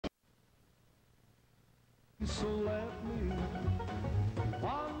So let me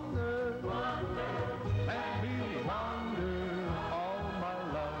wander, let me wander all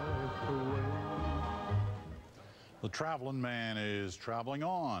my life away. The traveling man is traveling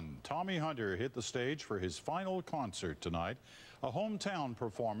on. Tommy Hunter hit the stage for his final concert tonight, a hometown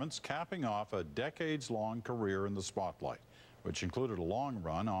performance capping off a decades-long career in the spotlight, which included a long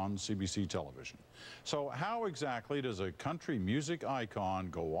run on CBC television. So how exactly does a country music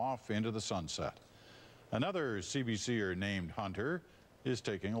icon go off into the sunset? Another CBCer named Hunter is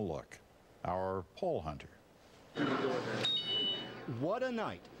taking a look. Our Paul Hunter. What a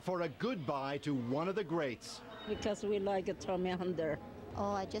night for a goodbye to one of the greats. Because we like Tommy Hunter.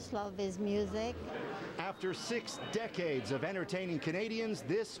 Oh, I just love his music. After 6 decades of entertaining Canadians,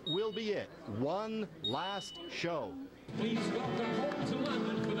 this will be it. One last show. Please welcome home to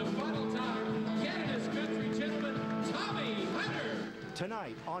London for the final time, Canada's country gentleman, Tommy Hunter.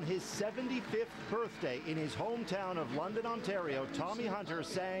 Tonight, on his 75th birthday in his hometown of London, Ontario, Tommy Hunter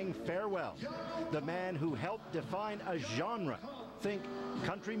sang farewell. The man who helped define a genre. Think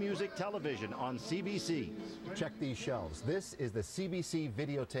country music television on CBC. Check these shelves. This is the CBC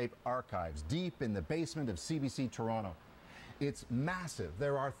videotape archives deep in the basement of CBC Toronto. It's massive.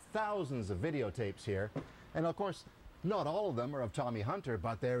 There are thousands of videotapes here. And of course, not all of them are of Tommy Hunter,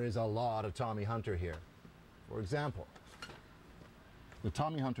 but there is a lot of Tommy Hunter here. For example, The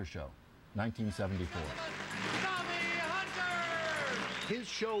Tommy Hunter Show, 1974. Tommy Hunter! His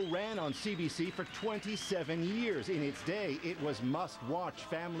show ran on CBC for 27 years. In its day, it was must-watch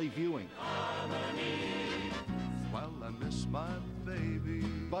family viewing. Well, I miss my baby.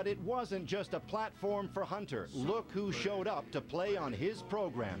 But it wasn't just a platform for Hunter. Look who showed up to play on his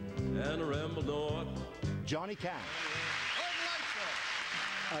program. And ramble north. Johnny Cash.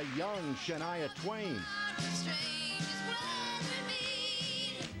 A young Shania Twain.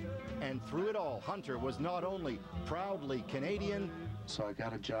 And through it all, Hunter was not only proudly Canadian, so I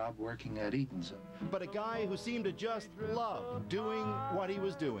got a job working at Eaton's. but a guy who seemed to just love doing what he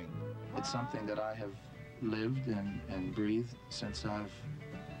was doing. It's something that I have lived and breathed since I've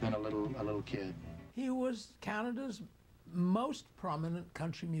been a little kid. He was Canada's most prominent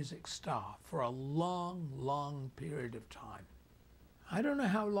country music star for a long, long period of time. I don't know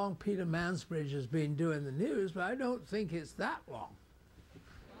how long Peter Mansbridge has been doing the news, but I don't think it's that long.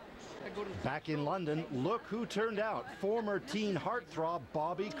 Back in London, look who turned out, former teen heartthrob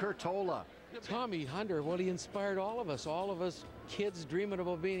Bobby Curtola. Tommy Hunter, well, he inspired all of us kids dreaming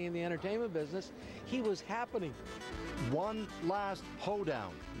about being in the entertainment business. He was happening. One last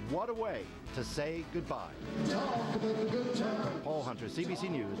hoedown. What a way to say goodbye. Paul Hunter, CBC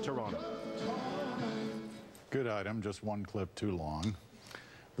News, Toronto. Good item, just one clip too long.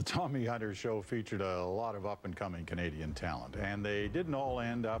 The Tommy Hunter Show featured a lot of up-and-coming Canadian talent, and they didn't all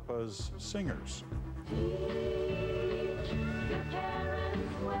end up as singers.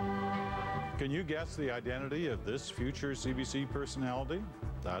 Can you guess the identity of this future CBC personality?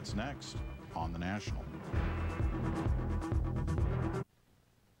 That's next on The National.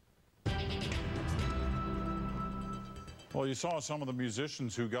 Well, you saw some of the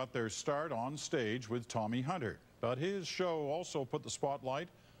musicians who got their start on stage with Tommy Hunter, but his show also put the spotlight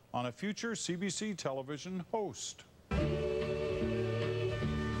on a future CBC television host.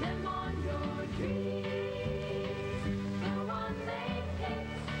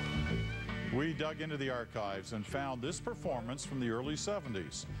 We dug into the archives and found this performance from the early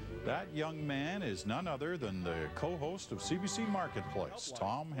 70s. That young man is none other than the co-host of CBC Marketplace,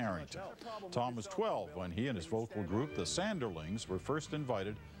 Tom Harrington. Tom was 12 when he and his vocal group, the Sanderlings, were first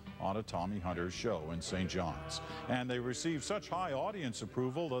invited on a Tommy Hunter show in St. John's. And they received such high audience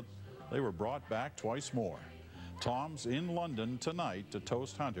approval that they were brought back twice more. Tom's in London tonight to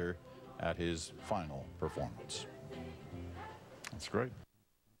toast Hunter at his final performance. That's great.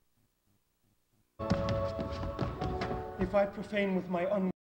 If I profane with my